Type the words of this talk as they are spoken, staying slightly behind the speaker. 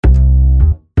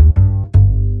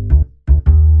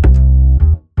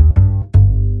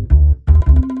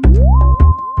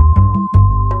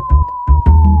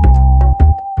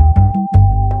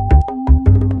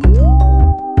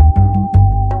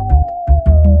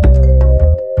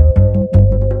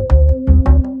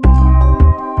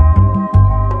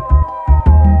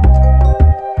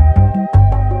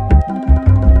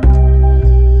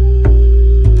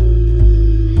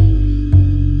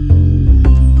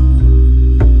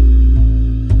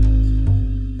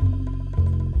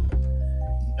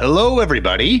Hello,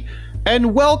 everybody,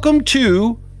 and welcome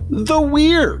to The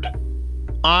Weird.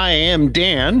 I am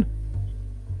Dan.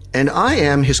 And I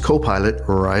am his co-pilot,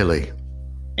 Riley.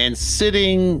 And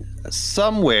sitting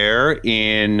somewhere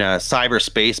in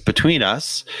cyberspace between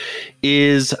us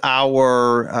is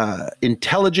our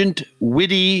intelligent,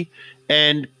 witty,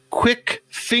 and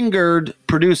quick-fingered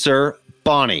producer,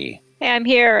 Bonnie. Hey, I'm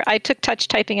here. I took touch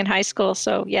typing in high school,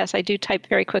 so yes, I do type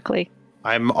very quickly.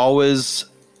 I'm always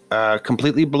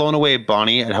completely blown away,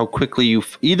 Bonnie, at how quickly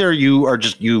either you are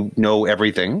just, you know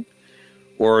everything,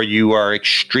 or you are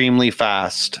extremely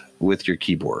fast with your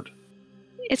keyboard.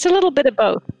 It's a little bit of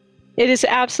both. It is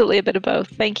absolutely a bit of both.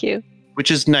 Thank you.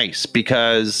 Which is nice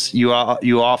because you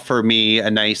offer me a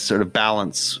nice sort of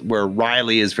balance where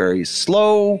Riley is very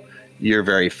slow, you're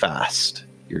very fast.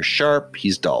 You're sharp,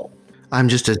 he's dull. I'm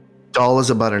just as dull as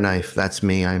a butter knife. That's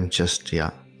me. I'm just,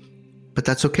 yeah. But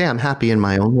that's okay. I'm happy in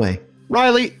my own way.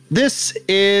 Riley, this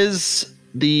is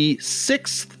the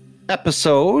 6th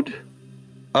episode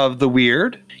of The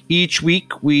Weird. Each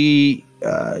week we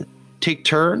take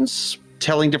turns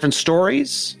telling different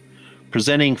stories,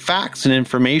 presenting facts and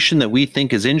information that we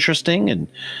think is interesting and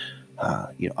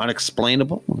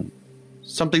unexplainable,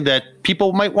 something that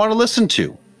people might want to listen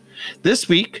to. This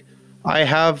week, I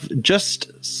have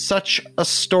just such a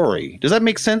story. Does that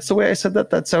make sense the way I said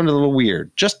that? That sounded a little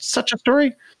weird. Just such a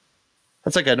story?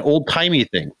 That's like an old-timey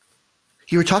thing.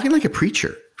 You were talking like a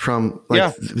preacher from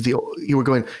you were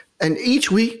going, and each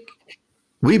week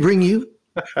we bring you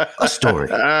a story.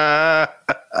 I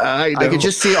could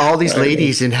just see all these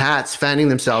ladies in hats fanning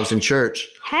themselves in church.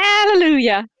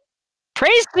 Hallelujah.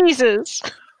 Praise Jesus.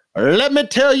 Let me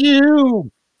tell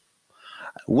you,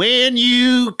 when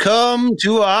you come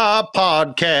to our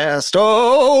podcast,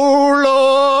 oh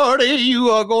Lord, you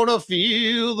are going to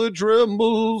feel the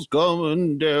trembles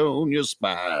coming down your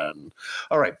spine.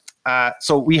 All right.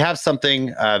 So we have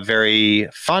something very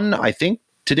fun, I think,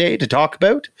 today to talk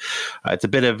about. It's a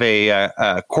bit of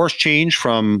a course change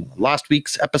from last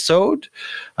week's episode,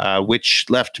 which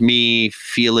left me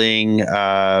feeling,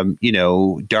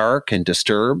 dark and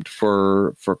disturbed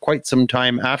for quite some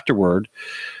time afterward.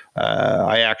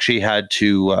 I actually had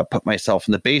to put myself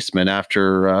in the basement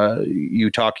after you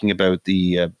talking about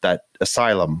that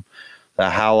asylum, the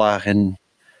Hallahan.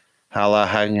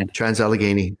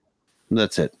 Trans-Allegheny.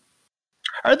 That's it.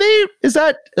 Is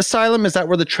that asylum? Is that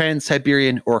where the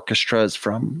Trans-Siberian Orchestra is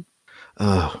from?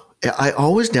 I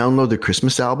always download the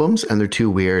Christmas albums and they're too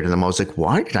weird. And I'm always like,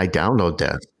 why did I download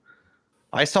that?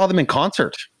 I saw them in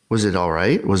concert. Was it all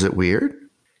right? Was it weird?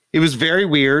 It was very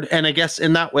weird. And I guess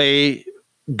in that way,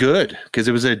 good, because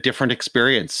it was a different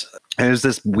experience. And it was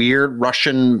this weird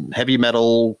Russian heavy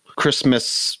metal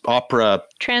Christmas opera.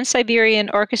 Trans-Siberian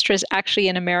Orchestra is actually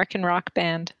an American rock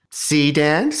band. See,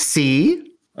 Dan?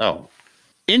 See? Oh.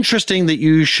 Interesting that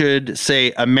you should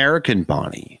say American,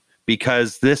 Bonnie,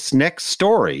 because this next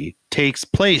story takes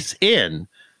place in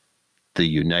the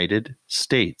United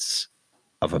States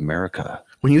of America.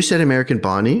 When you said American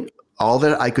Bonnie, all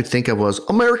that I could think of was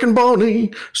American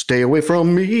Bonnie, stay away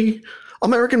from me.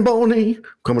 American Bonnie,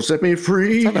 come and set me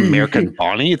free. It's not American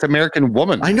Bonnie, it's American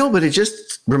Woman. I know, but it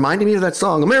just reminded me of that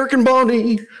song. American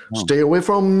Bonnie, stay away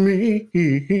from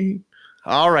me.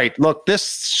 All right, look,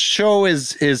 this show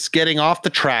is getting off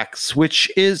the tracks,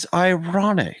 which is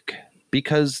ironic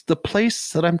because the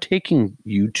place that I'm taking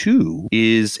you to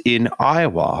is in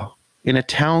Iowa, in a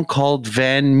town called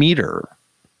Van Meter.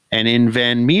 And in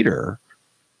Van Meter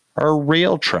are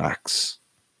rail tracks.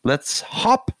 Let's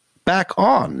hop back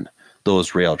on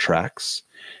those rail tracks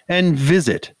and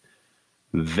visit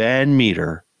Van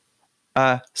Meter,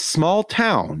 a small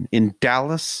town in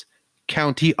Dallas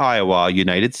County, Iowa,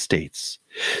 United States,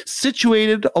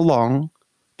 situated along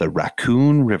the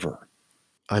Raccoon River.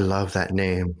 I love that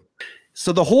name.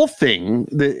 So the whole thing,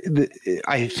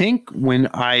 I think when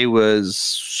I was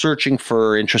searching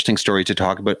for interesting stories to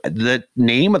talk about, the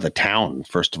name of the town,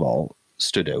 first of all,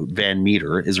 stood out. Van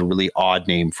Meter is a really odd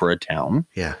name for a town.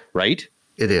 Yeah. Right?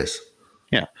 It is.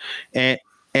 Yeah.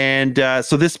 And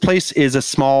so this place is a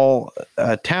small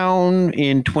town.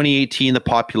 In 2018, the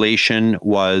population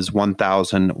was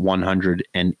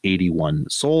 1,181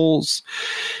 souls.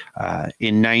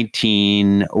 In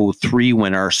 1903,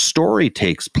 when our story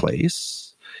takes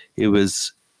place, it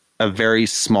was a very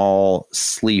small,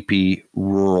 sleepy,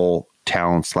 rural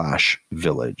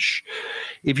town/village.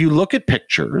 If you look at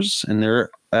pictures, and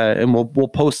we'll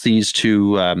post these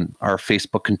to our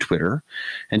Facebook and Twitter.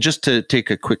 And just to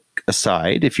take a quick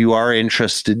aside, if you are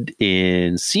interested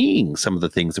in seeing some of the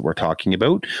things that we're talking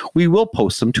about, we will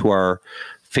post them to our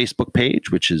Facebook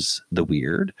page, which is The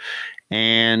Weird.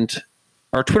 And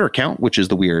our Twitter account, which is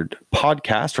The Weird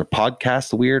Podcast or Podcast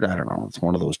The Weird. I don't know. It's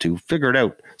one of those two. Figure it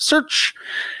out. Search.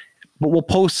 But we'll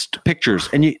post pictures,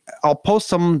 and I'll post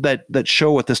some that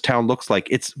show what this town looks like.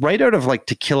 It's right out of like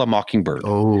To Kill a Mockingbird.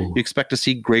 Oh, you expect to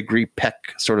see Gregory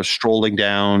Peck sort of strolling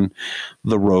down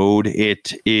the road.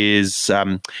 It is,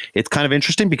 it's kind of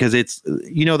interesting because it's,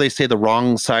 they say the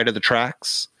wrong side of the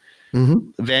tracks.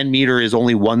 Mm-hmm. Van Meter is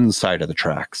only one side of the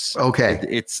tracks.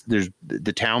 Okay. There's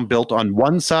the town built on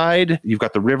one side. You've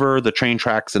got the river, the train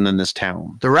tracks, and then this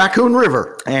town. The Raccoon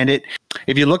River. And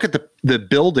if you look at the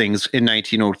buildings in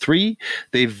 1903,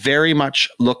 they very much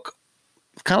look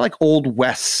kind of like Old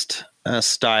West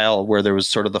style, where there was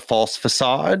sort of the false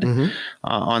facade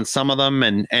on some of them.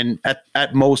 And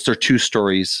at most they're 2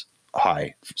 stories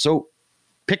high. So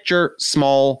picture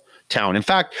small town. In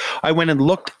fact, I went and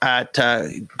looked at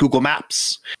Google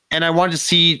Maps, and I wanted to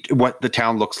see what the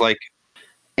town looks like.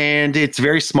 And it's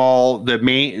very small. The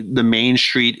main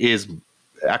street is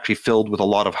actually filled with a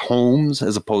lot of homes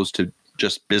as opposed to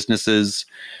just businesses.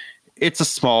 It's a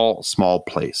small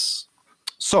place.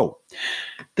 So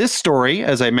this story,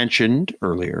 as I mentioned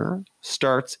earlier,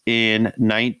 starts in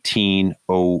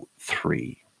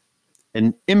 1903.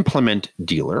 An implement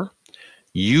dealer,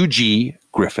 U.G.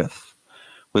 Griffith,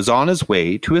 was on his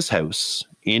way to his house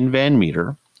in Van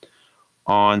Meter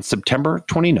on September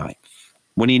 29th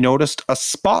when he noticed a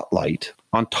spotlight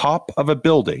on top of a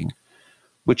building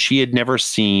which he had never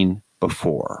seen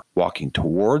before. Walking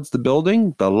towards the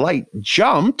building, the light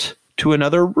jumped to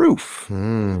another roof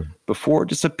before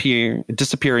disappearing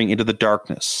into the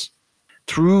darkness.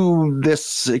 Through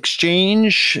this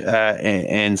exchange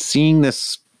and seeing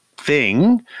this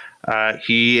thing,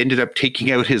 he ended up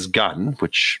taking out his gun,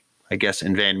 which I guess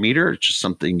in Van Meter, it's just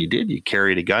something you did. You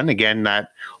carried a gun. Again,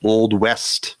 that Old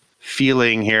West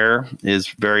feeling here is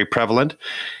very prevalent.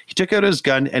 He took out his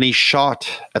gun and he shot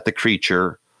at the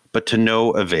creature, but to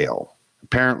no avail.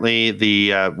 Apparently,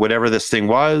 the whatever this thing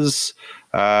was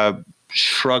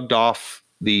shrugged off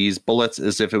these bullets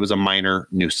as if it was a minor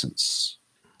nuisance.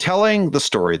 Telling the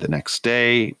story the next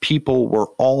day, people were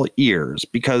all ears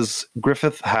because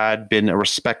Griffith had been a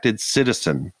respected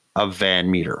citizen of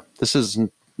Van Meter. This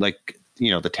isn't like,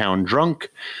 the town drunk.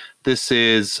 This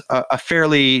is a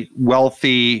fairly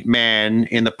wealthy man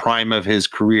in the prime of his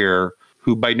career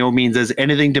who by no means has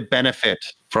anything to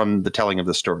benefit from the telling of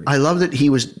the story. I love that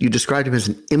you described him as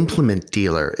an implement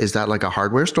dealer. Is that like a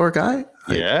hardware store guy?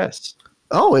 Yes.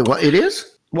 Oh, it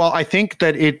is? Well, I think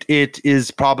that it is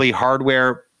probably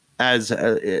hardware as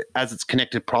it's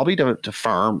connected probably to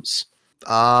farms.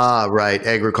 Ah, right.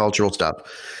 Agricultural stuff.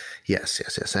 Yes.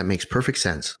 That makes perfect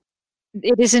sense.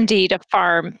 It is indeed a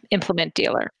farm implement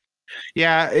dealer.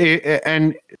 Yeah,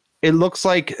 and it looks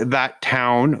like that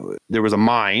town, there was a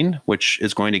mine, which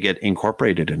is going to get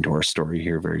incorporated into our story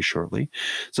here very shortly.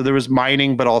 So there was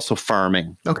mining, but also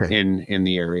farming in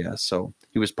the area. So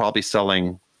he was probably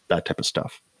selling that type of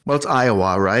stuff. Well, it's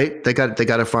Iowa, right? They got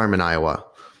a farm in Iowa.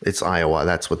 It's Iowa.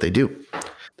 That's what they do.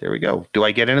 There we go. Do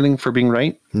I get anything for being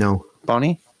right? No.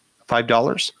 Bonnie?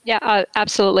 $5? Yeah,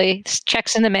 absolutely.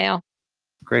 Checks in the mail.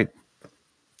 Great.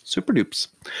 Super dupes.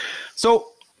 So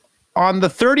on the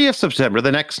 30th of September,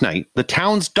 the next night, the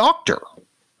town's doctor,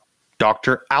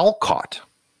 Dr. Alcott,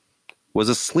 was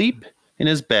asleep in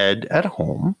his bed at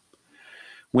home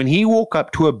when he woke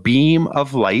up to a beam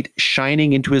of light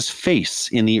shining into his face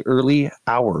in the early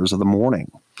hours of the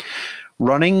morning.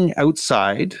 Running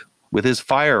outside with his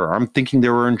firearm, thinking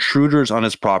there were intruders on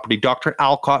his property, Dr.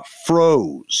 Alcott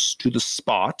froze to the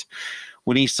spot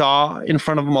when he saw in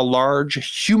front of him a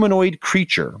large humanoid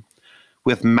creature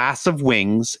with massive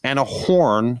wings and a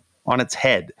horn on its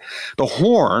head. The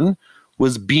horn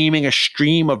was beaming a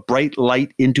stream of bright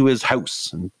light into his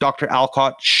house, and Dr.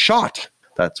 Alcott shot.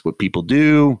 That's what people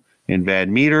do in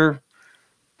Van Meter.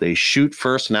 They shoot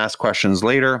first and ask questions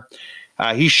later.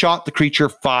 He shot the creature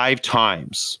 5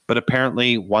 times, but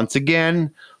apparently, once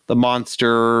again, the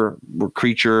monster or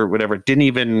creature, whatever, didn't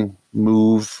even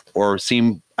move or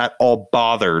seem at all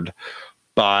bothered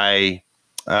by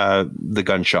the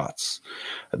gunshots.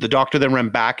 The doctor then ran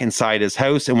back inside his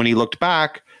house, and when he looked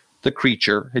back, the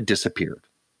creature had disappeared.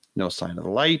 No sign of the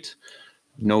light,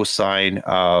 no sign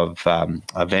of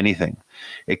anything,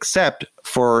 except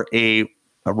for a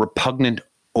repugnant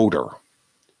odor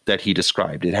that he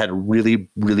described. It had a really,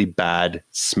 really bad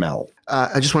smell.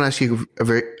 I just want to ask you a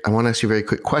very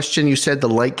quick question. You said the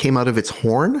light came out of its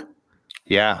horn?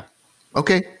 Yeah.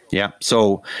 Okay. Yeah.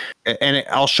 So, and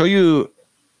I'll show you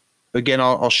again.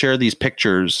 I'll share these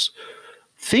pictures.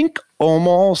 Think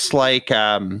almost like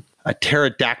a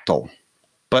pterodactyl,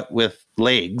 but with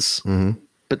legs. Mm-hmm.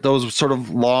 but those sort of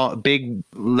long, big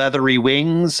leathery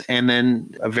wings, and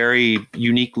then a very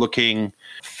unique looking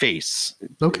face.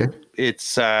 Okay.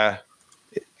 It's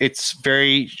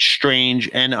very strange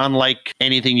and unlike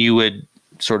anything you would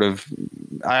sort of.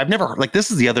 I've never like.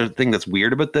 This is the other thing that's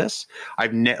weird about this.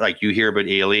 Like you hear about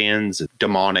aliens,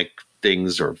 demonic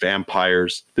things, or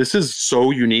vampires. This is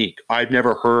so unique. I've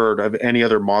never heard of any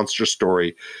other monster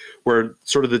story where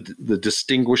sort of the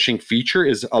distinguishing feature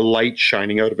is a light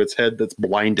shining out of its head that's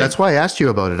blinding. That's why I asked you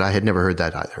about it. I had never heard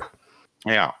that either.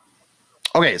 Yeah.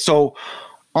 Okay, so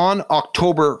on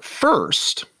October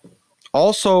 1st,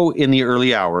 also in the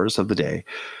early hours of the day,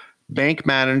 bank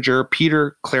manager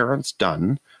Peter Clarence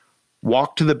Dunn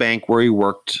walked to the bank where he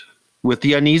worked with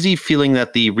the uneasy feeling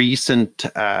that the recent,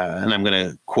 and I'm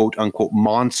going to quote unquote,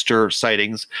 monster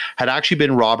sightings had actually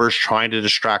been robbers trying to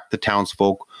distract the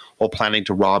townsfolk while planning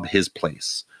to rob his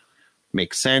place.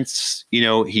 Makes sense. You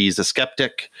know, he's a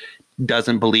skeptic,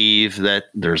 doesn't believe that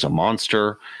there's a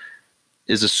monster,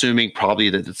 is assuming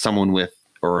probably that it's someone with,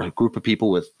 or a group of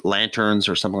people with lanterns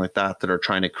or something like that are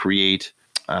trying to create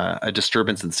a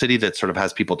disturbance in the city that sort of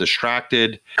has people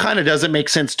distracted. Kind of doesn't make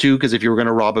sense too, because if you were going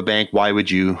to rob a bank, why would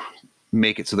you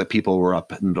make it so that people were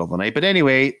up in the middle of the night? But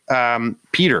anyway,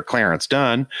 Peter Clarence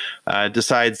Dunn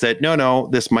decides that no,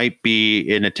 this might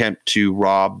be an attempt to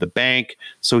rob the bank.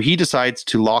 So he decides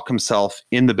to lock himself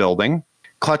in the building,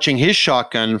 clutching his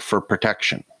shotgun for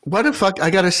protection. What a fuck! I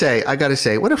gotta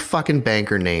say, what a fucking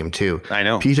banker name too. I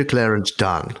know. Peter Clarence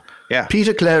Dunn. Yeah.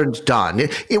 Peter Clarence Dunn.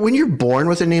 When you're born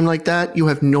with a name like that, you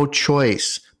have no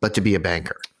choice but to be a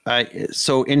banker.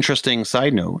 So interesting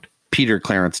side note. Peter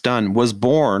Clarence Dunn was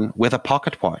born with a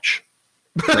pocket watch.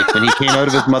 Like when he came out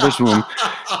of his mother's womb,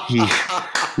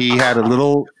 he had a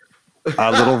little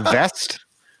vest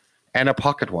and a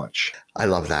pocket watch. I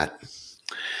love that.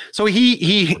 So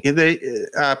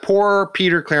the poor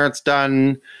Peter Clarence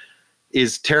Dunn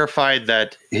is terrified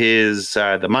that his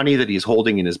the money that he's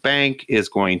holding in his bank is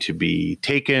going to be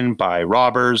taken by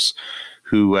robbers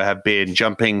who have been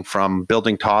jumping from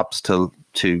building tops to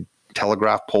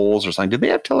telegraph poles or something. Did they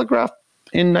have telegraph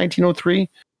in 1903?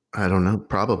 I don't know.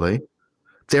 Probably.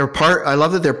 I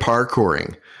love that they're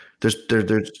parkouring. They're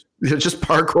just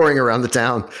parkouring around the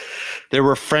town. There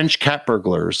were French cat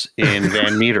burglars in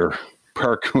Van Meter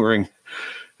parkouring,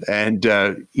 and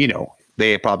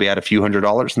they probably had a few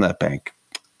 $100s in that bank.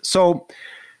 So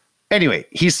anyway,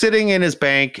 he's sitting in his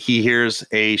bank. He hears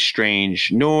a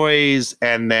strange noise,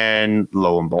 and then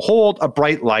lo and behold, a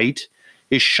bright light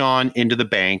is shone into the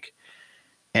bank,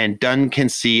 and Dunn can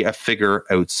see a figure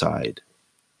outside.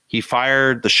 He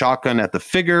fired the shotgun at the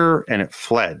figure, and it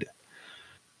fled.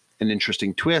 An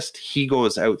interesting twist. He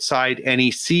goes outside, and he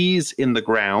sees in the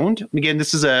ground. Again,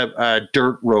 this is a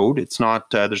dirt road. It's not.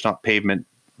 There's not pavement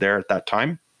there at that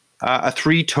time. A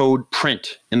three-toed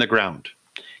print in the ground.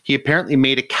 He apparently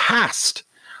made a cast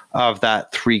of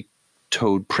that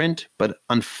three-toed print, but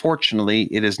unfortunately,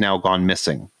 it has now gone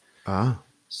missing. Ah.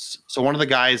 So one of the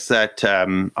guys that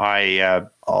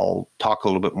I'll talk a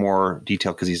little bit more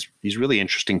detail because he's really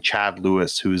interesting, Chad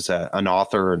Lewis, who's an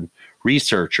author and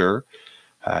researcher.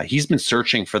 He's been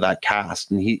searching for that cast,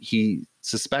 and he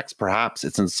suspects perhaps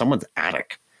it's in someone's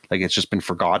attic, like it's just been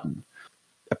forgotten.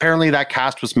 Apparently that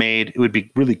cast was made. It would be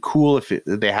really cool if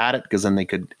they had it, because then they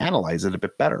could analyze it a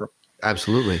bit better.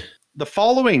 Absolutely. The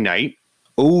following night,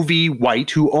 O.V.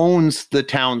 White, who owns the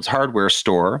town's hardware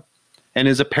store and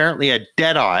is apparently a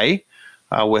deadeye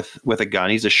with a gun,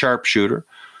 he's a sharpshooter,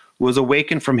 was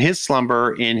awakened from his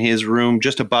slumber in his room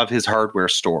just above his hardware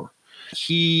store.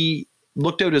 He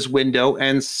looked out his window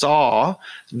and saw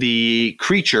the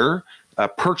creature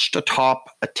perched atop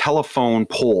a telephone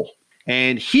pole.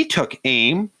 And he took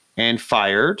aim and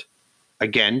fired,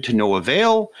 again, to no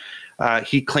avail.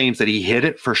 He claims that he hit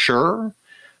it for sure,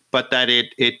 but that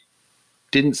it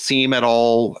didn't seem at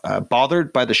all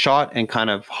bothered by the shot and kind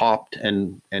of hopped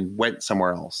and went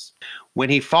somewhere else. When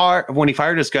he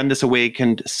fired his gun, this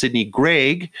awakened Sidney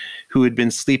Gregg, who had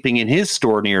been sleeping in his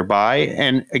store nearby.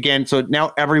 And again, so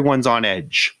now everyone's on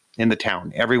edge in the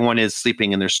town. Everyone is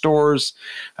sleeping in their stores.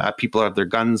 People have their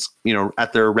guns,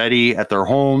 at their ready at their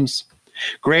homes.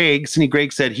 Sidney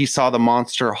Gregg said he saw the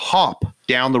monster hop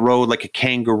down the road like a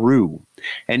kangaroo.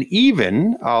 And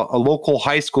even a local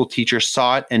high school teacher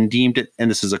saw it and deemed it,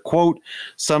 and this is a quote,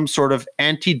 some sort of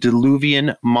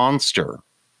antediluvian monster.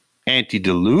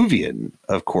 Antediluvian,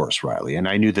 of course, Riley, and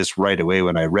I knew this right away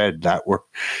when I read that word,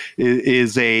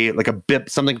 is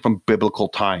something from biblical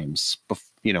times,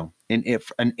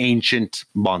 an ancient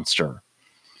monster.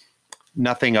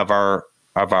 Nothing of our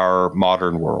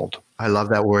modern world. I love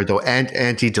that word though,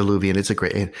 antediluvian. It's a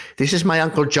great. This is my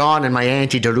Uncle John and my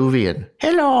antediluvian.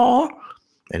 Hello.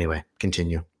 Anyway,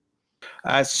 continue.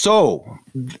 So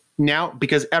now,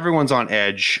 because everyone's on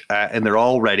edge and they're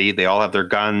all ready, they all have their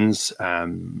guns.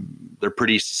 They're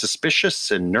pretty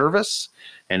suspicious and nervous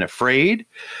and afraid.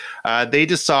 They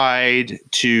decide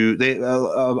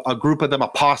a group of them, a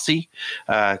posse,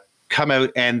 come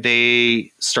out and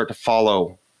they start to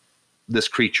follow this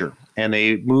creature. And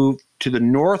they move to the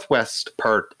northwest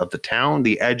part of the town,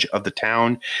 the edge of the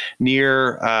town,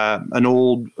 near an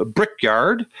old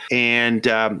brickyard. And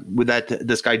with that,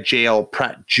 this guy, J.L.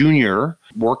 Pratt Jr.,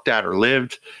 worked at or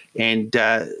lived. And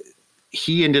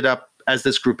he ended up, as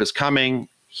this group is coming,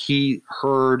 he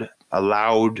heard a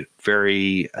loud,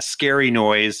 very scary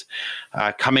noise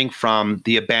coming from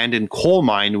the abandoned coal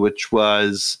mine, which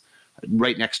was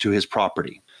right next to his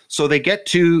property. So they get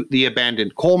to the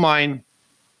abandoned coal mine.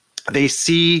 They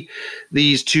see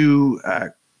these two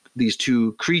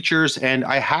creatures, and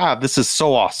this is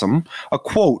so awesome, a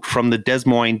quote from the Des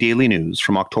Moines Daily News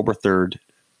from October 3rd,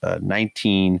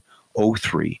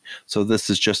 1903. So this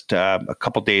is just a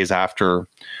couple days after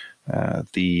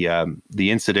the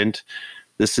incident.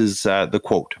 This is the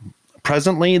quote.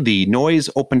 Presently, the noise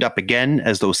opened up again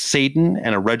as though Satan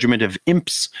and a regiment of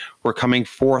imps were coming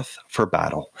forth for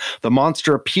battle. The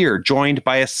monster appeared, joined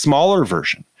by a smaller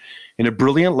version. In a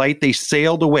brilliant light, they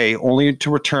sailed away, only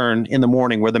to return in the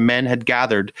morning where the men had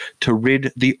gathered to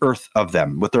rid the earth of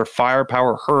them, with their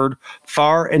firepower heard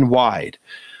far and wide.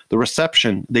 The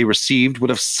reception they received would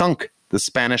have sunk the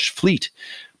Spanish fleet,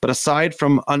 but aside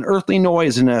from unearthly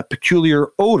noise and a peculiar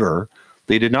odor,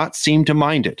 they did not seem to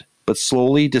mind it, but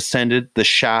slowly descended the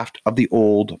shaft of the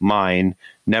old mine,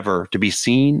 never to be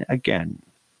seen again.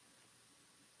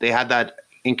 They had that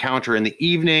encounter in the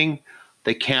evening.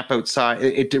 They camp outside.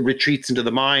 It retreats into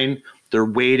the mine. They're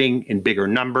waiting in bigger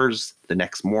numbers. The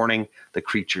next morning, the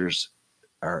creatures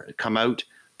come out.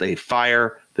 They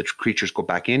fire. The creatures go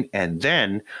back in, and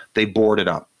then they board it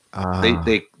up.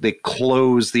 They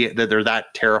close they're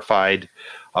that terrified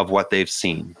of what they've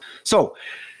seen. So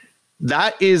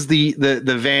that is the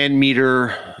Van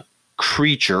Meter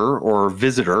creature, or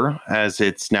visitor as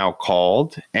it's now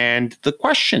called. And the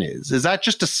question is that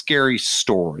just a scary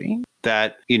story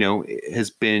that, has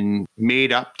been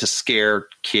made up to scare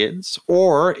kids,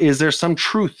 or is there some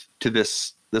truth to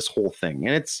this whole thing?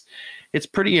 And it's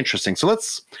pretty interesting. So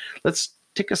let's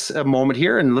take a moment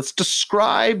here and let's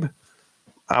describe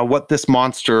what this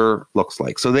monster looks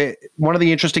like. So one of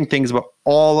the interesting things about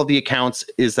all of the accounts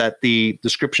is that the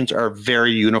descriptions are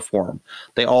very uniform.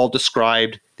 They all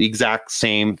described the exact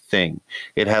same thing.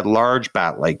 It had large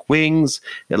bat-like wings.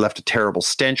 It left a terrible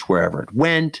stench wherever it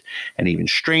went. And even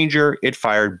stranger, it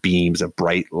fired beams of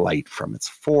bright light from its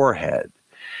forehead.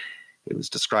 It was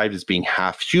described as being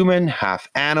half human, half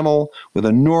animal, with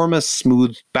enormous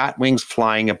smooth bat wings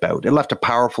flying about. It left a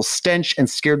powerful stench and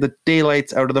scared the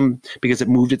daylights out of them because it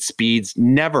moved at speeds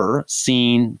never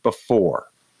seen before.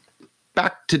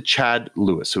 Back to Chad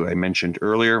Lewis, who I mentioned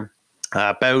earlier.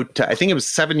 About, I think it was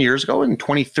 7 years ago in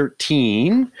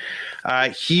 2013,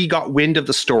 he got wind of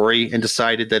the story and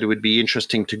decided that it would be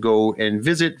interesting to go and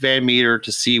visit Van Meter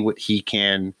to see what he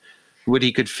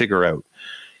could figure out.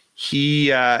 He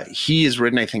has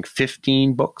written, I think,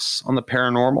 15 books on the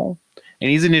paranormal, and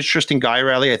he's an interesting guy,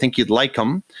 Riley. I think you'd like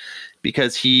him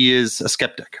because he is a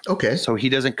skeptic. Okay. So he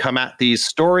doesn't come at these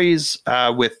stories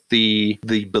with the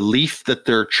belief that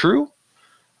they're true.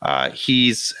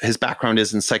 His background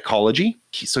is in psychology.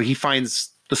 So he finds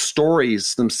the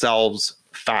stories themselves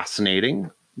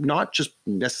fascinating, not just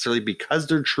necessarily because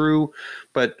they're true,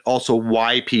 but also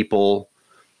why people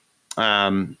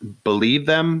believe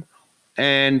them,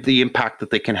 and the impact that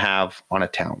they can have on a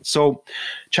town. So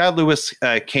Chad Lewis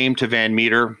came to Van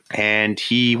Meter, and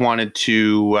he wanted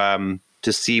to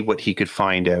see what he could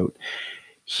find out.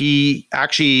 He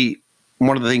actually,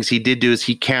 one of the things he did do is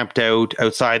he camped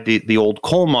outside the old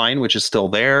coal mine, which is still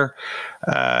there,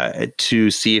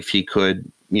 to see if he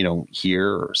could,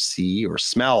 hear or see or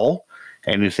smell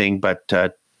anything, but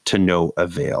to no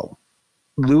avail.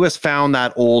 Lewis found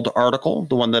that old article,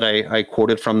 the one that I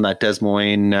quoted from that Des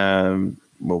Moines,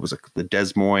 what was it? The Des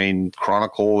Moines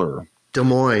Chronicle or Des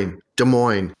Moines.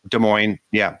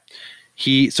 Yeah.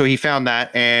 He found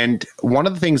that. And one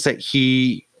of the things that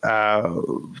he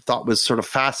thought was sort of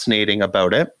fascinating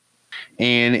about it,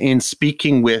 and in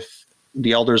speaking with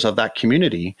the elders of that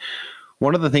community,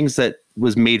 one of the things that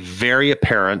was made very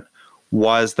apparent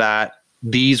was that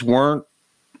these weren't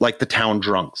like the town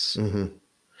drunks. Mm-hmm.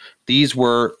 These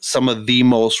were some of the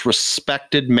most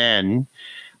respected men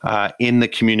in the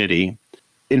community.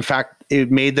 In fact,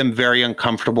 it made them very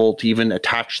uncomfortable to even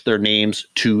attach their names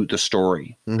to the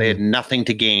story. Mm-hmm. They had nothing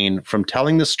to gain from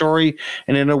telling the story,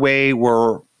 and in a way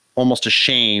were almost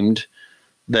ashamed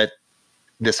that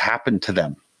this happened to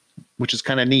them, which is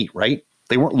kind of neat, right?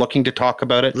 They weren't looking to talk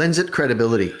about it. Lends it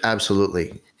credibility.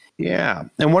 Absolutely. Yeah.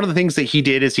 And one of the things that he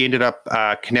did is he ended up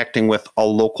connecting with a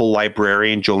local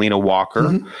librarian, Jolena Walker.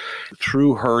 Mm-hmm.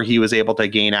 Through her, he was able to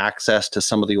gain access to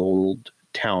some of the old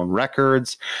town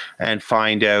records and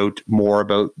find out more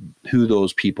about who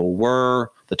those people were,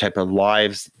 the type of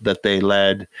lives that they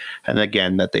led, and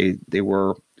again, that they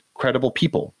were credible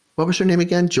people. What was her name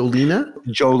again? Jolena?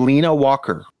 Jolena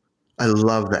Walker. I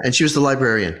love that. And she was the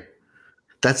librarian.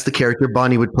 That's the character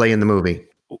Bonnie would play in the movie.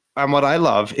 And what I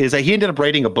love is that he ended up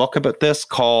writing a book about this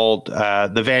called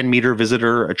The Van Meter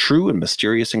Visitor, A True and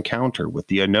Mysterious Encounter with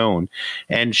the Unknown.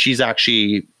 And she's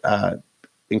actually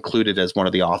included as one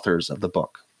of the authors of the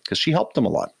book because she helped him a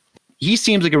lot. He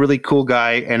seems like a really cool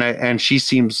guy, and she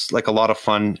seems like a lot of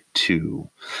fun too.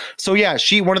 So yeah,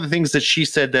 one of the things that she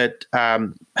said that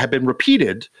had been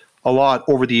repeated a lot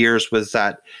over the years was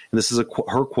that, and this is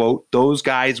her quote, "Those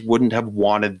guys wouldn't have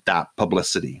wanted that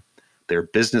publicity. They're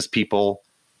business people,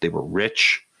 they were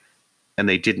rich, and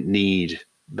they didn't need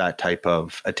that type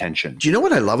of attention." Do you know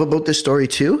what I love about this story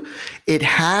too? It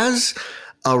has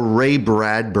a Ray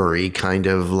Bradbury kind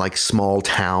of like small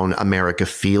town America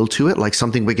feel to it, like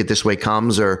Something Wicked This Way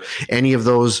Comes, or any of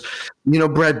those,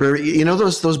 Bradbury,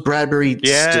 those Bradbury,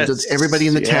 yes, everybody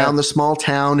in the town, the small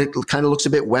town, it kind of looks a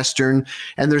bit Western,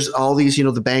 and there's all these,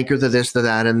 the banker, the this, the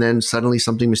that, and then suddenly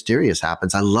something mysterious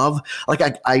happens. I love,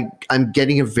 I'm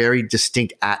getting a very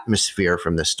distinct atmosphere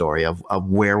from this story of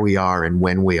where we are and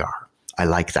when we are. I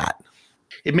like that.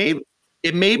 It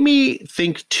made me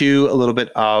think too a little bit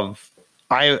of,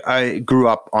 I grew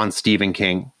up on Stephen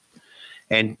King,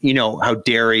 and how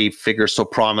Derry figures so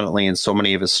prominently in so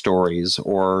many of his stories,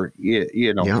 or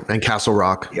and Castle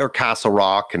Rock,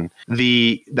 and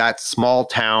that small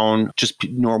town, just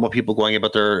normal people going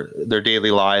about their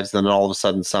daily lives, and then all of a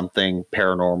sudden something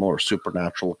paranormal or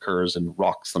supernatural occurs and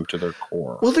rocks them to their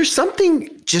core. Well, there's something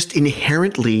just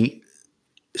inherently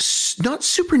not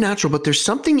supernatural, but there's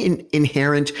something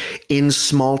inherent in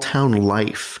small town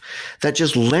life that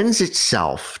just lends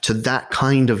itself to that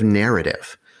kind of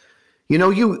narrative.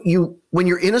 You when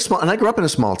you're in and I grew up in a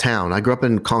small town. I grew up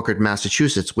in Concord,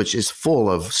 Massachusetts, which is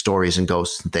full of stories and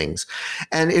ghosts and things.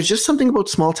 And it's just something about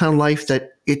small town life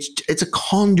that it's a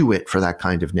conduit for that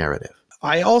kind of narrative.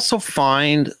 I also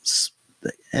find,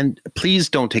 and please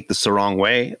don't take this the wrong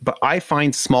way, but I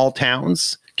find small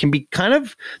towns can be kind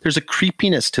of, there's a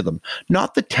creepiness to them,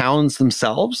 not the towns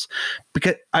themselves,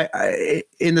 because I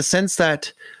in the sense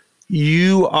that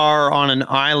you are on an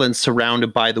island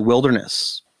surrounded by the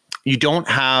wilderness. You don't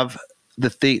have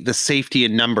the safety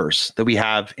in numbers that we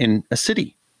have in a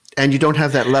city. And you don't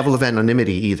have that level of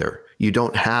anonymity either. You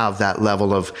don't have that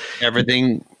level of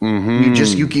everything. Mm-hmm.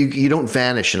 You don't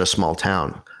vanish in a small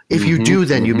town. If you do,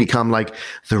 then you become like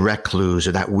the recluse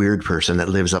or that weird person that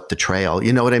lives up the trail.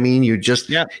 You know what I mean? You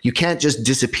can't just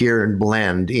disappear and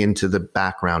blend into the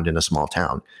background in a small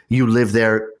town. You live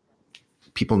there.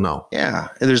 People know. Yeah.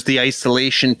 And there's the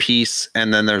isolation piece.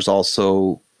 And then there's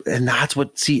also, and that's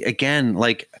what, see, again,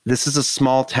 like this is a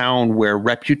small town where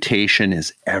reputation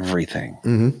is everything.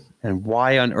 Mm-hmm. And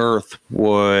why on earth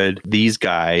would these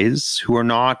guys who are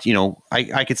not,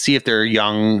 I could see if they're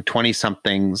young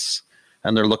 20-somethings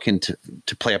and they're looking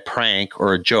to play a prank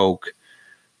or a joke,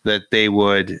 that they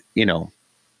would,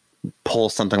 pull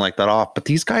something like that off. But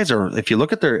these guys are, if you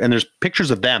look at and there's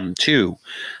pictures of them too,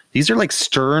 these are like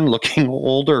stern looking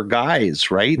older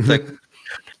guys, right? Like,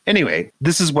 anyway,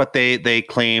 this is what they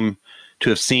claim to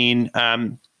have seen.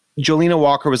 Jolena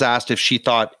Walker was asked if she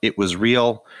thought it was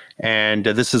real. And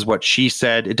this is what she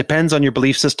said. "It depends on your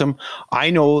belief system.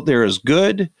 I know there is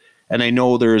good and I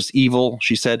know there's evil."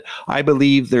 She said, "I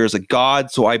believe there's a God,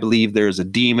 so I believe there's a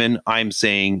demon. I'm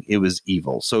saying it was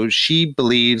evil." So she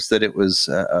believes that it was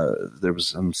there was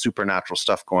some supernatural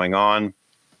stuff going on.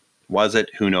 Was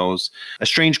it? Who knows? A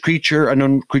strange creature,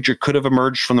 unknown creature could have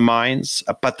emerged from the mines,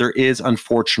 but there is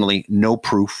unfortunately no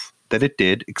proof that it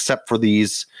did, except for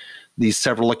these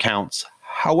several accounts.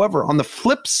 However, on the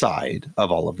flip side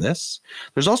of all of this,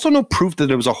 there's also no proof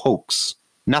that it was a hoax.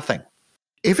 Nothing.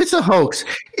 If that's a hoax,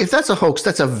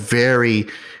 that's a very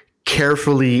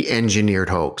carefully engineered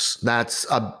hoax. That's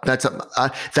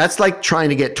like trying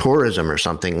to get tourism or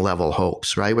something level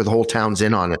hoax, right? Where the whole town's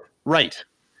in on it. Right.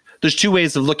 There's two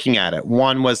ways of looking at it.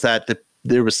 One was that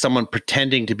there was someone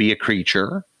pretending to be a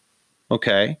creature,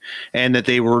 okay, and that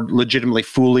they were legitimately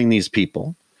fooling these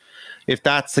people. If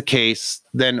that's the case,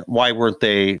 then why weren't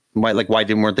they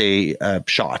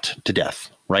shot to death?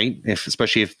 right?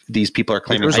 Especially if these people are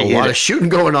claiming there's a lot of shooting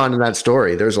going on in that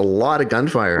story. There's a lot of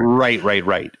gunfire.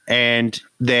 Right. And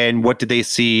then what did they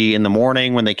see in the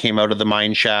morning when they came out of the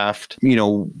mine shaft?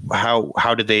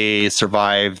 How did they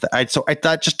survive?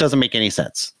 That just doesn't make any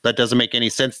sense. That doesn't make any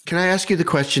sense. Can I ask you the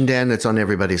question, Dan, that's on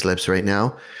everybody's lips right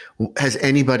now? Has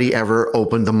anybody ever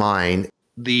opened the mine?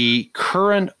 The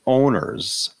current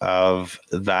owners of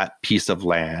that piece of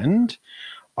land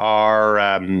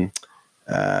are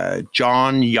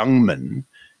John Youngman,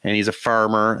 and he's a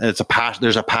farmer.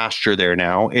 There's a pasture there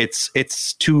now.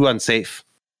 It's too unsafe,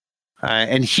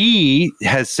 and he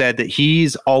has said that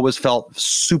he's always felt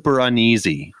super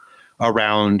uneasy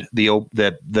around the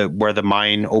where the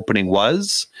mine opening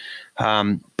was,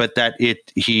 but that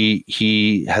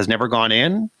he has never gone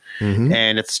in. Mm-hmm.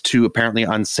 And it's too apparently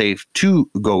unsafe to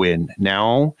go in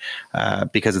now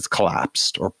because it's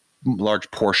collapsed, or large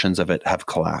portions of it have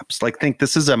collapsed. Think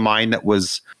this is a mine that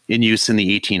was in use in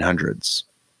the 1800s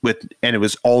and it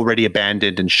was already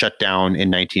abandoned and shut down in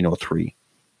 1903.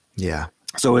 Yeah.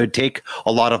 So it would take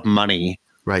a lot of money.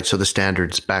 Right. So the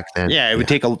standards back then. Yeah, it would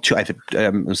take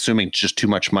I'm assuming just too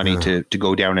much money to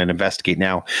go down and investigate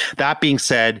now. That being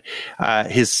said,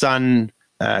 his son,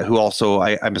 who also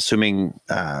I'm assuming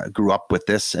grew up with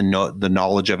this and know the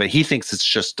knowledge of it, he thinks it's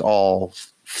just all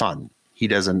fun. He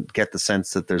doesn't get the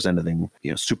sense that there's anything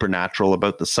supernatural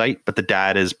about the site, but the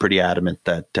dad is pretty adamant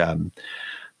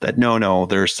that no,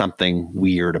 there's something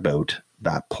weird about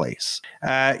that place.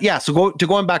 So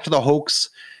going back to the hoax,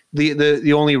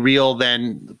 the only real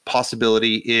then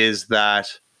possibility is that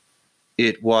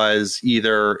it was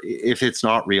either, if it's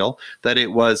not real, that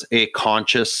it was a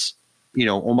conscious,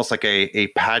 almost like a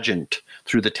pageant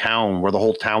through the town where the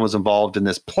whole town was involved in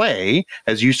this play,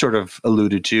 as you sort of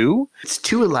alluded to. It's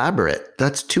too elaborate.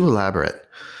 That's too elaborate.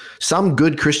 Some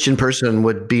good Christian person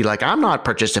would be like, I'm not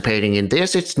participating in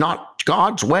this. It's not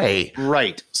God's way.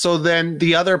 Right. So then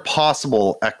the other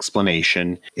possible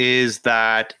explanation is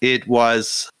that it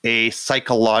was a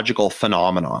psychological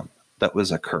phenomenon that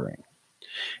was occurring.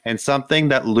 And something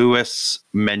that Lewis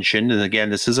mentioned, and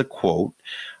again, this is a quote,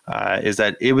 is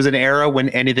that it was an era when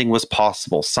anything was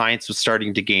possible. Science was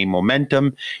starting to gain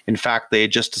momentum. In fact, they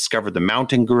had just discovered the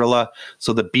mountain gorilla,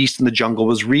 so the beast in the jungle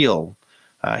was real.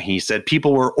 He said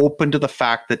people were open to the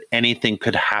fact that anything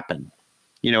could happen.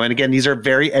 And again, these are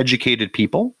very educated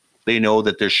people. They know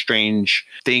that there's strange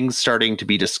things starting to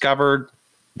be discovered.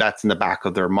 That's in the back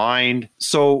of their mind.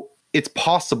 So it's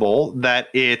possible that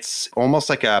it's almost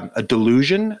like a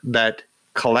delusion that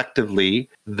collectively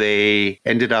they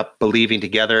ended up believing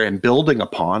together and building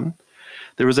upon.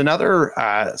 There was another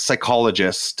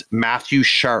psychologist, Matthew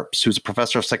Sharps, who's a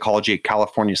professor of psychology at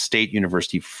California State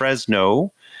University,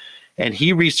 Fresno, and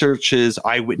he researches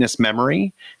eyewitness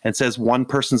memory and says one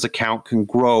person's account can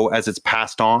grow as it's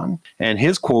passed on. And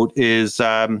his quote is,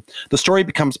 the story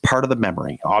becomes part of the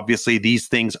memory. Obviously, these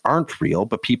things aren't real,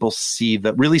 but people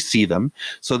really see them,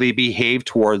 so they behave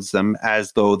towards them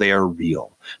as though they are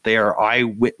real. They are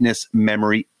eyewitness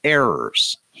memory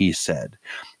errors, he said.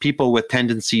 People with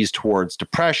tendencies towards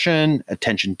depression,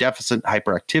 attention deficit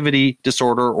hyperactivity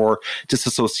disorder, or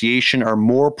disassociation are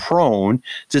more prone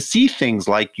to see things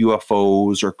like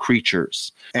UFOs or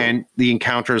creatures. And the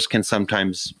encounters can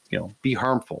sometimes, be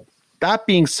harmful. That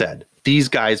being said, these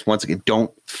guys, once again,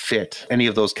 don't fit any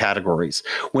of those categories.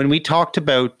 When we talked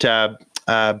about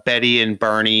Betty and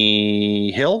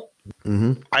Barney Hill,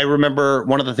 mm-hmm. I remember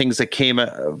one of the things that came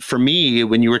for me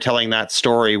when you were telling that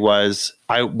story was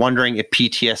wondering if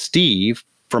PTSD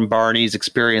from Barney's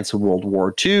experience in World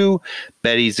War II,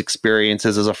 Betty's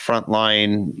experiences as a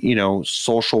frontline,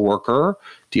 social worker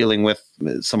dealing with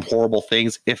some horrible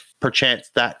things, if perchance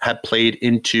that had played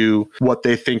into what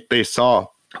they think they saw.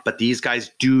 But these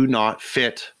guys do not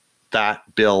fit that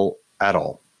bill at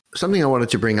all. Something I wanted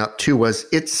to bring up too was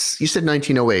you said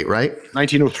 1908, right?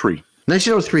 1903.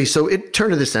 1903. So it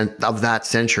turned of that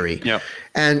century. Yeah.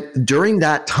 And during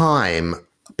that time,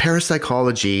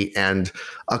 parapsychology and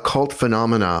occult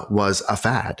phenomena was a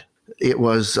fad. It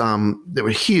was, they were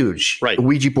huge. Right.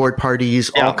 Ouija board parties,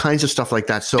 all kinds of stuff like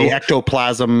that. So the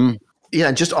ectoplasm.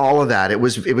 Yeah, just all of that. It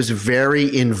was very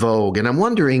in vogue. And I'm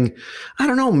wondering, I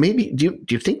don't know, maybe, do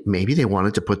you think maybe they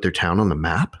wanted to put their town on the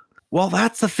map? Well,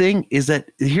 that's the thing, is that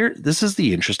this is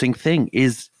the interesting thing,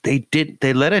 is they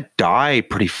let it die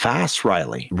pretty fast,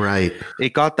 Riley. Right.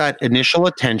 It got that initial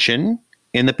attention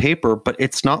in the paper, but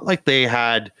it's not like they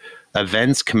had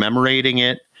events commemorating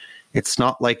it. It's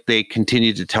not like they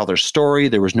continued to tell their story.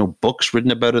 There was no books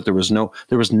written about it. There was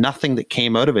nothing that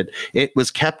came out of it. It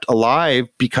was kept alive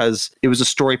because it was a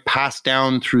story passed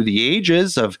down through the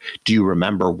ages of, do you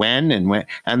remember when?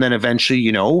 And then eventually,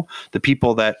 the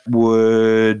people that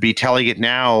would be telling it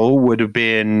now would have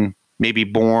been maybe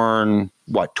born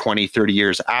 20, 30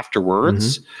 years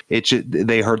afterwards.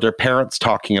 They heard their parents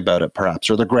talking about it, perhaps,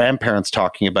 or their grandparents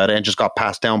talking about it, and just got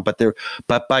passed down.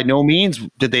 But by no means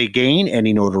did they gain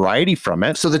any notoriety from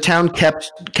it. So the town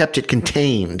kept it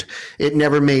contained. It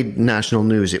never made national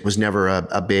news. It was never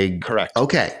a big. Correct.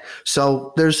 Okay,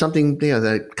 so there's something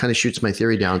that kind of shoots my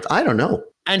theory down. I don't know.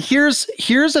 And here's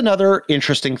another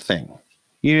interesting thing.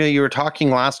 You were talking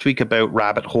last week about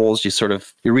rabbit holes.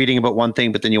 You're reading about one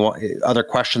thing, but then other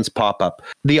questions pop up.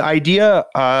 The idea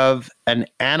of an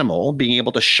animal being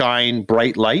able to shine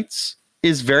bright lights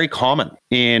is very common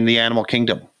in the animal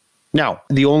kingdom. Now,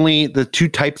 the two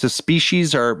types of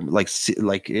species are like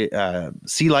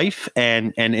sea life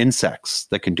and insects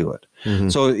that can do it. Mm-hmm.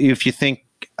 So if you think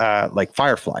like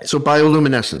fireflies. So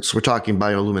bioluminescence, we're talking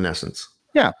bioluminescence.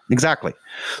 Yeah, exactly.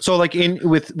 So like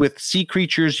with sea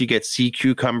creatures, you get sea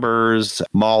cucumbers,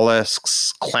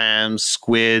 mollusks, clams,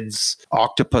 squids,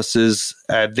 octopuses.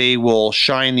 They will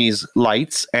shine these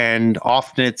lights, and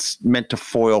often it's meant to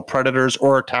foil predators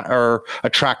or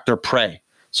attract their prey.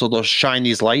 So they'll shine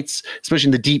these lights, especially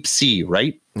in the deep sea,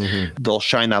 right? Mm-hmm. They'll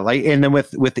shine that light. And then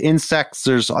with insects,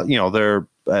 there's, they're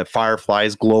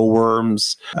fireflies,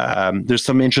 glowworms. There's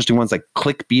some interesting ones like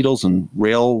click beetles and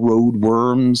railroad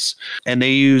worms. And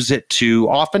they use it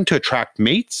often to attract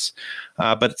mates,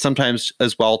 but sometimes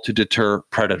as well to deter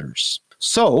predators.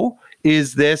 So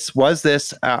was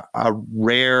this a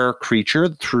rare creature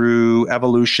through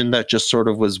evolution that just sort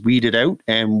of was weeded out,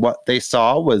 and what they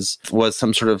saw was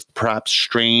some sort of perhaps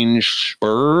strange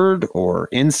bird or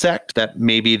insect that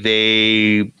maybe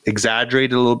they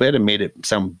exaggerated a little bit and made it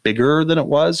sound bigger than it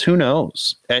was? Who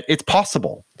knows? It's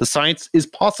possible. The science is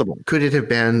possible. Could it have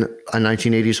been a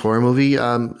 1980s horror movie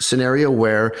scenario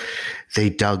where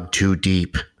they dug too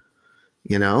deep,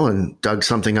 and dug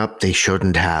something up they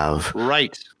shouldn't have?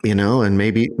 Right. And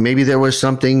maybe there was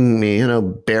something,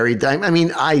 buried. I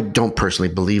mean, I don't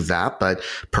personally believe that, but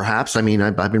perhaps, I've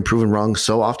been proven wrong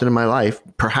so often in my life.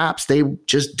 Perhaps they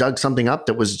just dug something up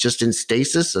that was just in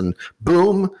stasis, and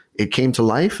boom, it came to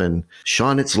life and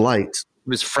shone its light. It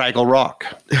was Fraggle Rock.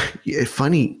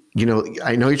 Funny,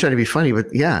 I know you're trying to be funny, but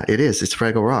yeah, it is. It's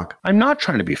Fraggle Rock. I'm not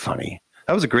trying to be funny.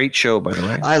 That was a great show, by the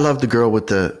way. I love the girl with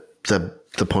the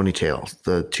ponytails,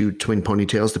 the two twin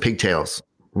ponytails, the pigtails.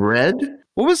 Red?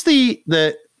 What was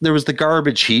there was the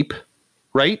garbage heap,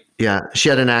 right? Yeah, she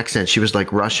had an accent. She was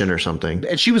like Russian or something.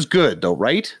 And she was good though,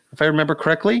 right? If I remember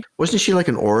correctly. Wasn't she like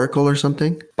an oracle or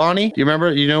something? Bonnie, do you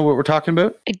remember? You know what we're talking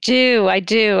about? I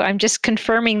do. I'm just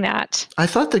confirming that. I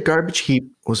thought the garbage heap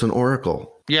was an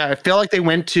oracle. Yeah, I feel like they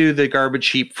went to the garbage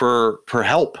heap for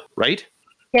help, right?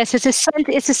 Yes, it's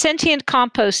a sentient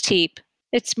compost heap.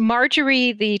 It's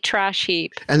Marjorie the trash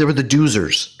heap. And there were the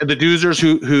doozers. And the doozers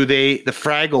who the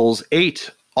Fraggles ate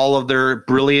all of their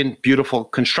brilliant, beautiful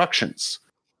constructions.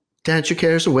 Dance your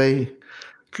cares away.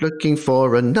 Looking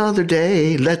for another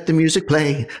day. Let the music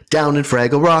play. Down in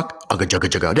Fraggle Rock. Ugga jugga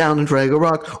jugga. Down in Fraggle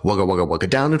Rock. Wugga wugga wugga.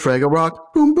 Down in Fraggle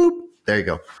Rock. Boom boop. There you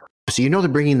go. So they're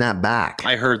bringing that back.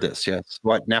 I heard this, yes.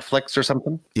 What, Netflix or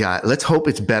something? Yeah, let's hope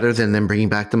it's better than them bringing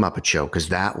back the Muppet Show, because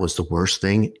that was the worst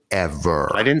thing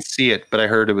ever. I didn't see it, but I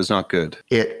heard it was not good.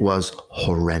 It was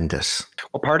horrendous.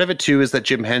 Well, part of it, too, is that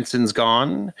Jim Henson's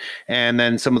gone, and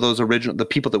then some of those the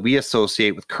people that we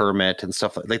associate with Kermit and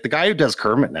stuff, like the guy who does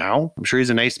Kermit now, I'm sure he's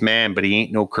a nice man, but he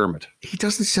ain't no Kermit. He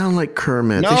doesn't sound like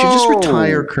Kermit. No! They should just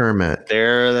retire Kermit.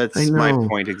 That's my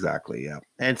point exactly, yeah.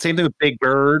 And same thing with Big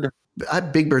Bird.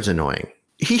 Big Bird's annoying.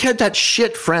 He had that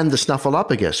shit friend, the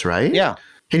Snuffleupagus, right? Yeah.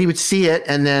 And he would see it,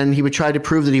 and then he would try to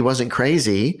prove that he wasn't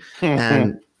crazy.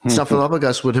 And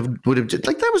Snuffleupagus would have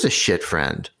like, that was a shit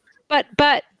friend. But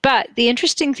the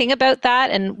interesting thing about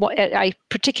that, and what I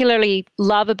particularly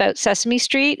love about Sesame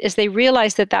Street, is they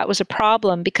realized that was a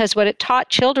problem, because what it taught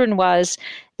children was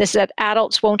that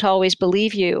adults won't always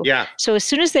believe you. Yeah. So as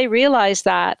soon as they realized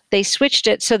that, they switched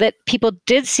it so that people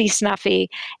did see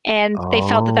Snuffy, and they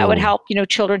felt that would help,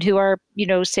 children who are,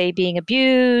 say being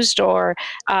abused or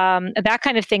that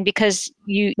kind of thing, because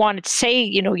you wanted to say,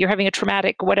 you're having a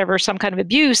traumatic, whatever, some kind of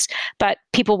abuse, but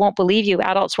people won't believe you.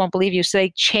 Adults won't believe you. So they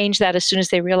changed that as soon as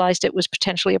they realized it was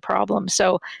potentially a problem.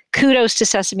 So kudos to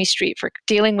Sesame Street for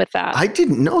dealing with that. I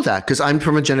didn't know that, because I'm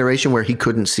from a generation where he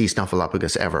couldn't see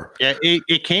Snuffleupagus ever. Yeah,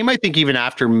 it came, I think, even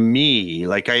after me.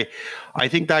 Like I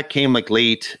think that came like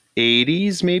late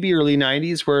 80s, maybe early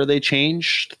 90s, where they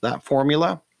changed that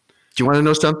formula. Do you want to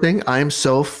know something? I am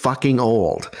so fucking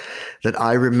old that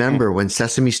I remember when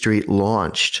Sesame Street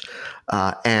launched.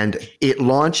 And it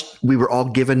launched, we were all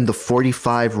given the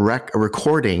 45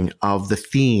 recording of the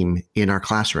theme in our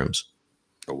classrooms.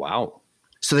 Oh, wow.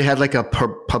 So they had like a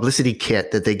publicity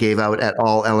kit that they gave out at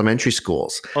all elementary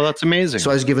schools. Oh, that's amazing. So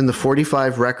I was given the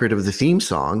 45 record of the theme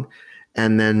song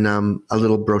and then a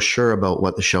little brochure about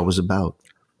what the show was about.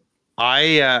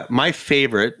 One of my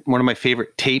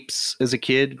favorite tapes as a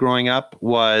kid growing up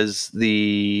was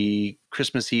the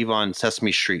Christmas Eve on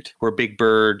Sesame Street, where Big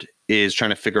Bird is trying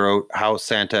to figure out how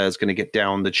Santa is going to get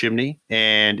down the chimney.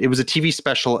 And it was a TV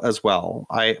special as well.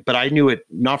 But I knew it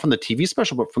not from the TV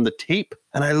special, but from the tape.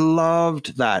 And I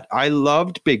loved that. I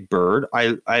loved Big Bird.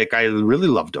 I really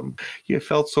loved him. You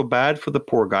felt so bad for the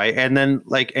poor guy. And then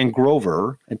and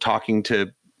Grover, and talking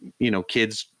to,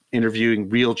 kids, interviewing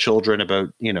real children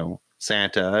about,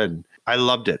 Santa. And I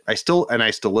loved it. I still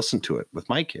listen to it with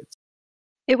my kids.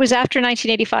 It was after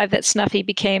 1985 that Snuffy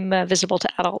became visible to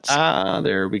adults.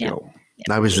 There we go.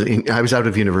 I was out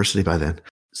of university by then.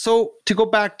 So to go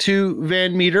back to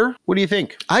Van Meter, what do you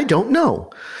think? I don't know.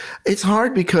 It's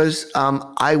hard because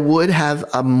I would have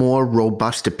a more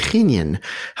robust opinion.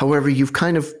 However, you've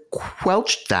kind of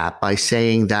quelched that by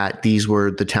saying that these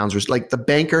were the towns, like the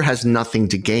banker has nothing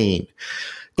to gain.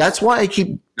 That's why I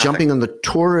keep jumping on the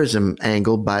tourism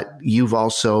angle, but you've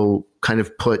also kind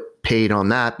of paid on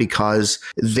that because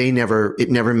it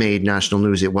never made national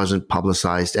news. It wasn't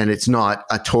publicized, and it's not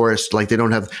a tourist, like they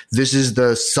don't have, this is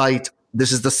the site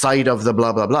of the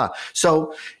blah, blah, blah.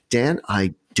 So Dan,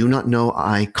 I do not know.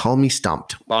 Call me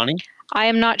stumped. Bonnie? I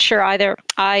am not sure either.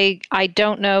 I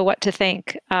don't know what to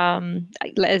think.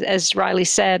 As Riley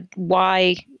said,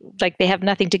 why, they have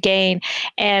nothing to gain.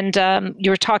 And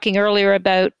you were talking earlier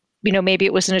about, maybe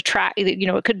it was it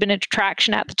could have been an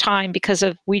attraction at the time because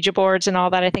of Ouija boards and all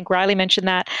that. I think Riley mentioned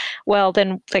that. Well,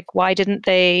 then, why didn't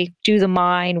they do the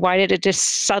mine? Why did it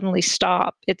just suddenly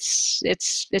stop? It's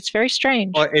very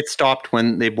strange. Well, it stopped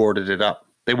when they boarded it up.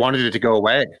 They wanted it to go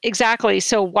away. Exactly.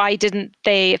 So why didn't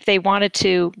they, if they wanted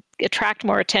to attract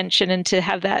more attention and to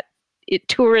have that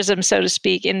tourism, so to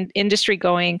speak, in industry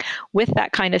going with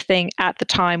that kind of thing at the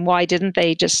time, why didn't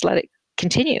they just let it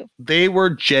continue? They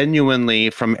were genuinely,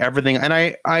 from everything, and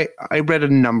I read a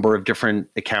number of different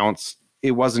accounts.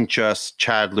 It wasn't just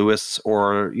Chad Lewis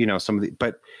or some of the,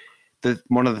 but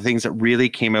one of the things that really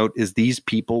came out is these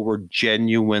people were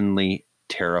genuinely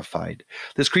terrified.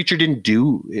 This creature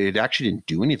actually didn't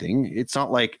do anything. It's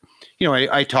not like,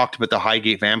 I talked about the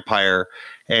Highgate vampire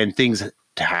and things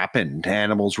happened.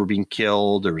 Animals were being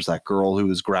killed. There was that girl who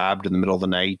was grabbed in the middle of the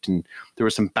night, and there were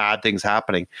some bad things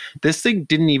happening. This thing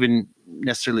didn't even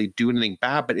necessarily do anything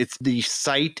bad, but it's the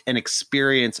sight and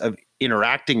experience of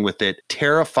interacting with it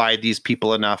terrified these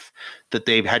people enough that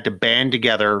they've had to band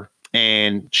together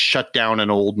and shut down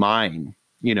an old mine,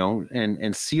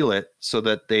 and seal it so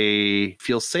that they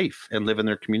feel safe and live in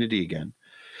their community again.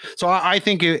 So I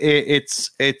think it's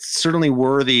certainly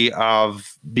worthy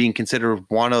of being considered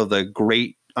one of the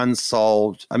great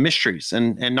unsolved mysteries,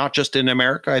 and not just in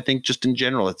America. I think just in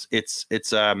general,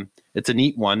 it's a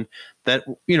neat one that,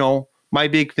 my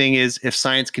big thing is if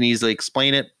science can easily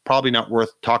explain it, probably not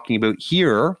worth talking about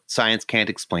here. Science can't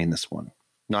explain this one,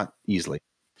 not easily.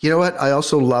 You know what? I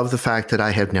also love the fact that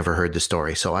I have never heard the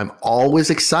story. So I'm always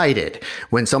excited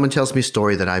when someone tells me a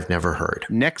story that I've never heard.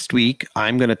 Next week,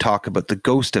 I'm going to talk about the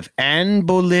ghost of Anne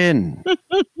Boleyn.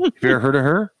 Have you ever heard of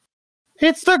her?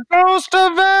 It's the ghost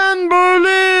of Anne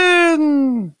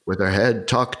Boleyn! With her head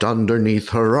tucked underneath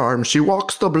her arm, she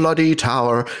walks the bloody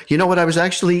tower. You know what? I was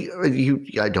actually,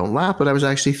 I don't laugh, but I was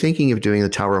actually thinking of doing the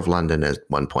Tower of London at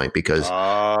one point because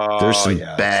there's some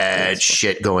bad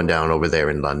shit going down over there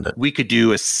in London. We could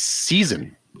do a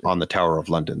season on the Tower of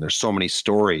London. There's so many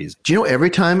stories. Do you know,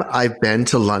 every time I've been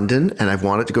to London and I've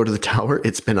wanted to go to the tower,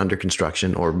 it's been under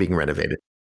construction or being renovated.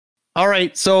 All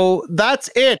right. So that's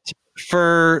it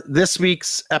for this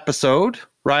week's episode.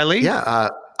 Riley? Yeah,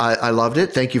 I loved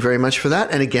it. Thank you very much for that.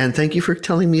 And again, thank you for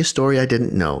telling me a story I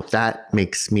didn't know. That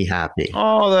makes me happy.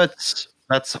 Oh, that's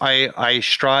I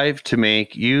strive to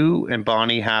make you and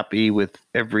Bonnie happy with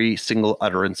every single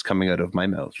utterance coming out of my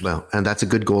mouth. Well, and that's a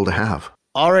good goal to have.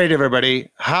 All right, everybody.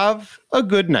 Have a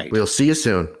good night. We'll see you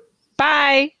soon.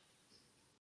 Bye.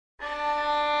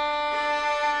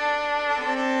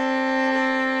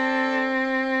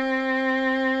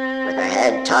 With her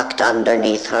head tucked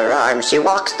underneath her arm, she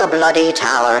walks the bloody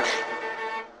tower.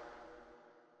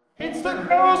 It's the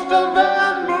ghost of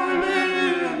Anne